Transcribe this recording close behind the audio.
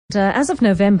As of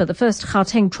November, the first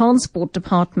Gauteng Transport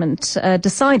Department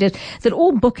decided that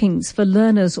all bookings for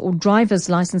learners or driver's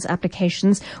license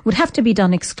applications would have to be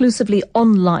done exclusively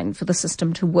online for the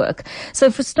system to work.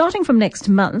 So for starting from next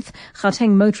month,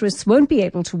 Gauteng motorists won't be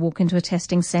able to walk into a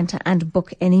testing centre and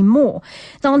book anymore.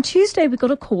 Now on Tuesday, we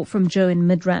got a call from Joe in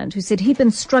Midrand who said he'd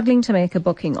been struggling to make a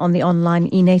booking on the online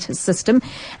eNatis system,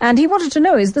 and he wanted to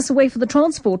know, is this a way for the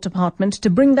Transport Department to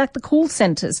bring back the call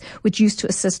centres which used to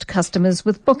assist customers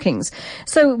with bookings?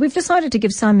 So we've decided to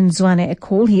give Simon Zwane a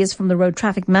call. He is from the Road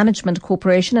Traffic Management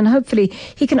Corporation, and hopefully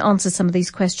he can answer some of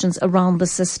these questions around the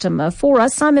system for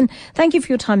us. Simon, thank you for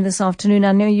your time this afternoon.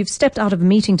 I know you've stepped out of a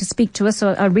meeting to speak to us,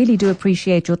 so I really do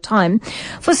appreciate your time.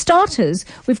 For starters,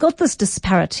 we've got this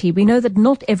disparity. We know that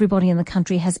not everybody in the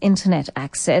country has internet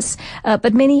access,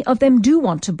 but many of them do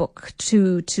want to book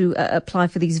to apply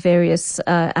for these various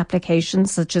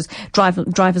applications, such as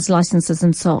driver's licenses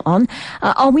and so on.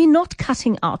 Are we not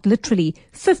cutting out literally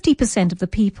 50% of the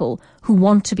people who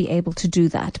want to be able to do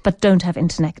that but don't have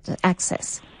internet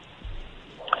access?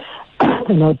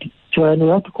 Joanne, we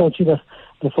have to consider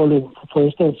the following. For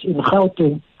instance, in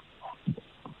Gauteng,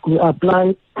 we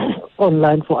apply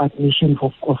online for admission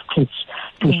of kids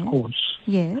to schools.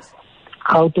 Yes.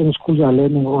 Gauteng schools are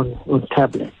learning on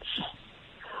tablets.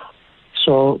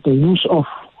 So the use of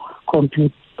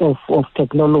of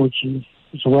technology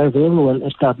is very well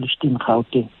established in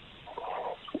Gauteng.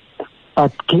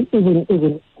 But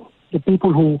even the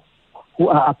people who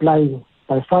are applying,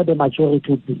 by far the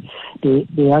majority would be the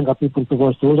younger people,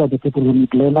 because those are the people who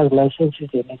need learner's licenses,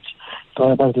 they need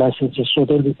driver's licenses. So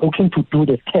they'll be looking to do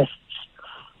the tests.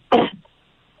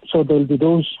 So there'll be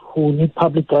those who need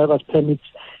public driver's permits,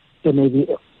 they may be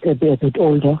a bit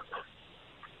older.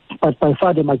 But by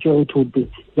far the majority would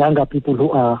be younger people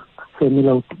who are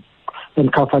familiar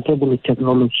and comfortable with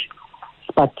technology.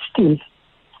 But still,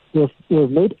 we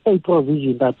have made a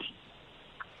provision that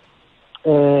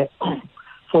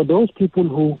for those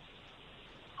people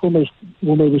who may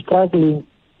be struggling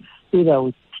either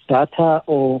with data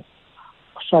or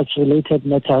such related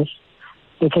matters,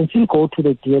 they can still go to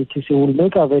the DLTC. We'll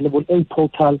make available a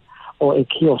portal or a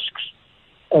kiosk,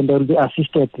 and they'll be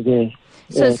assisted there.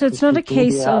 So it's not a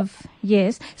case of,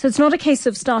 yes, so it's not a case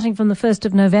of starting from the 1st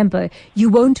of November, you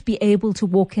won't be able to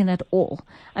walk in at all.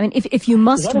 I mean, if you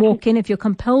must walk in, if you're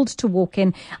compelled to walk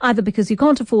in, either because you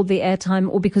can't afford the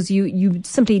airtime or because you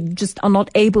simply just are not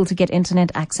able to get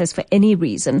internet access for any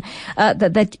reason,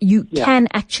 that you can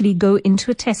actually go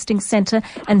into a testing centre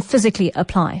and physically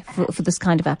apply for this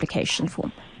kind of application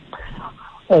form.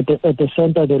 At the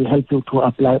center, they'll help you to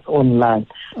apply online.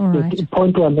 Right. The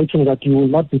point we are making is that you will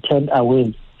not be turned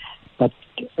away, but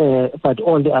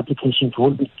all the applications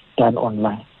will be done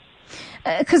online.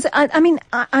 Because,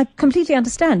 I completely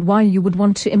understand why you would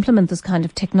want to implement this kind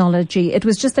of technology. It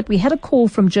was just that we had a call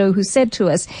from Joe who said to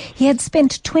us he had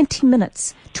spent 20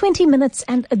 minutes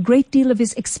and a great deal of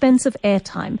his expensive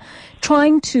airtime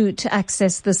trying to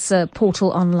access this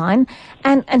portal online,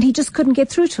 and he just couldn't get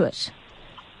through to it.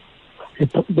 He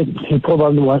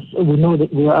probably was. We know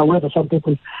that we are aware that some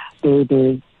people,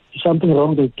 they something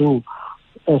wrong they do.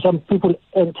 Some people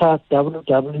enter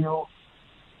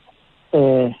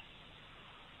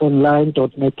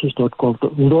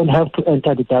online.netis.gov. You don't have to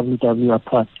enter the www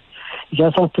part. You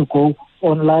just have to go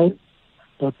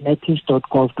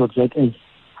online.netis.gov.za,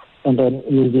 and then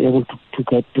you'll be able to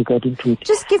get into it.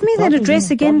 Just give me that address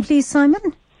again, please,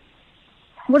 Simon.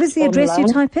 What is the address you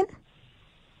type in?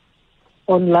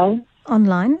 Online.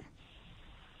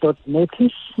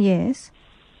 .netis. Yes.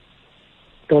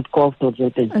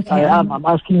 .gov.za. Okay. I'm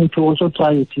asking you to also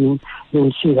try it. You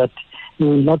will see that you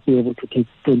will not be able to take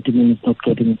 20 minutes not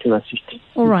getting into the system.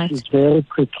 All right. It's very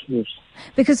quick, yes.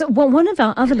 Because one of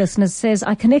our other listeners says,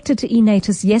 I connected to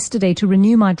eNatis yesterday to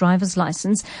renew my driver's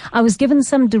license. I was given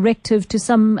some directive to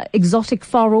some exotic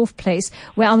far-off place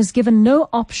where I was given no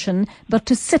option but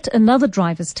to sit another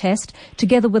driver's test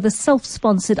together with a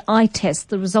self-sponsored eye test,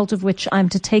 the result of which I'm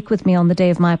to take with me on the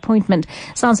day of my appointment.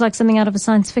 Sounds like something out of a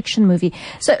science fiction movie.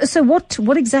 So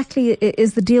what exactly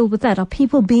is the deal with that? Are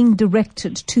people being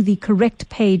directed to the correct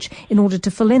page in order to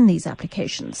fill in these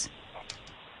applications?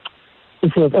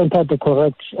 If you have entered the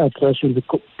correct address, you'll be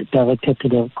directed to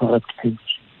the correct page.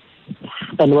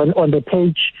 And when on the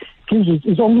page,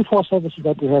 it's only 4 services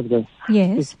that we have there.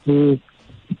 Yes.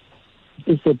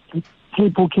 It's the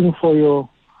pre-booking for your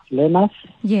learners.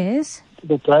 Yes.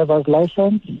 The driver's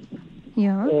license.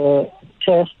 Yeah.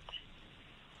 Test.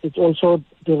 It's also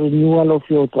the renewal of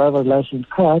your driver's license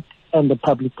card and the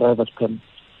public driver's permit.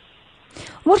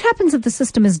 What happens if the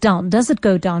system is down? Does it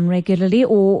go down regularly,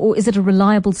 or is it a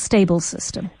reliable, stable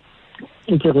system?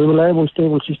 It's a reliable,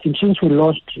 stable system. Since we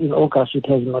launched in August, it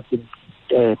has not been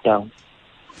down.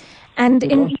 And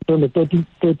on the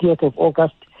 30th of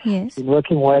August, yes, it's been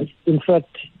working well. In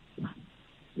fact,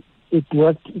 it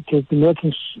worked. It has been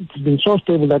working. It's been so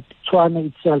stable that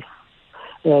Zwane itself,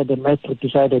 the metro,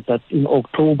 decided that in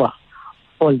October,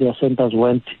 all their centers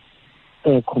went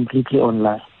completely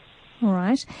online. All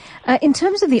right. In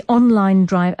terms of the online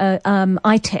drive,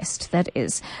 eye-test, that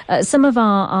is, some of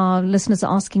our listeners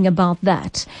are asking about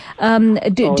that.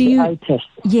 Do you? Eye-test.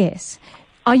 Yes.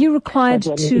 Are you required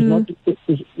to?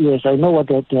 Yes, I know what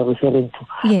they are referring to.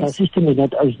 Yes. The system is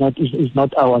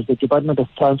not ours. The Department of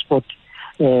Transport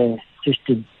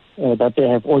system that they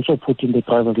have also put in the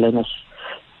private learners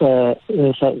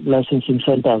licensing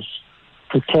centers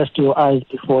to test your eyes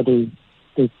before they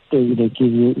give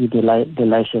you the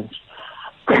license.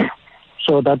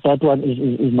 So that one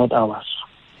is not ours.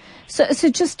 So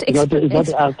just it's not the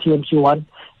RTMC one,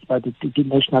 but the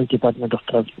National Department of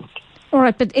Transport. All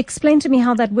right, but explain to me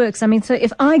how that works. I mean, so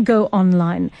if I go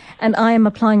online and I am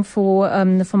applying for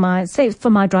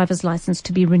my driver's license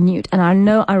to be renewed, and I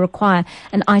know I require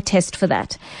an eye test for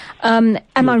that, am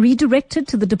I redirected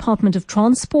to the Department of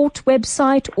Transport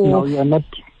website, or? No, you are not.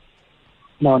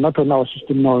 No, not on our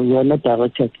system. No, you are not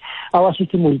directed. Our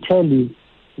system will tell you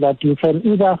that you can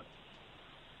either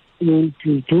you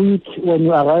do it when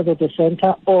you arrive at the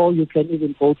center, or you can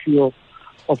even go to your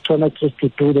optometrist to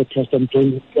do the test and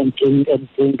bring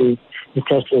the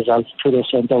test results to the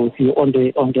center with you on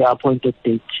the appointed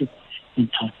date in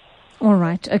time. All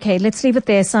right. Okay. Let's leave it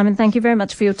there. Simon, thank you very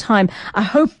much for your time. I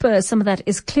hope some of that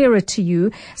is clearer to you.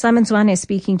 Simon Zwane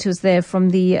speaking to us there from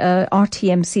the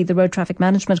RTMC, the Road Traffic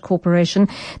Management Corporation,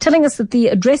 telling us that the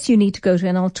address you need to go to,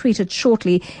 and I'll tweet it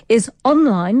shortly, is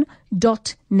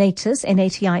online.natis,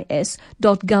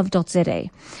 natis.gov.za.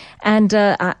 And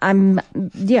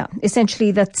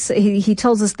essentially that's, he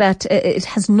tells us that it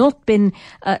has not been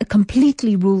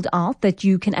completely ruled out that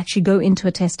you can actually go into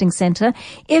a testing center.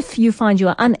 If you find you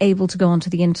are unable to go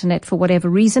onto the internet for whatever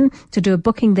reason to do a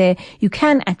booking there, you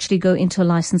can actually go into a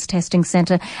licensed testing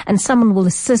center and someone will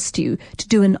assist you to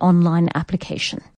do an online application.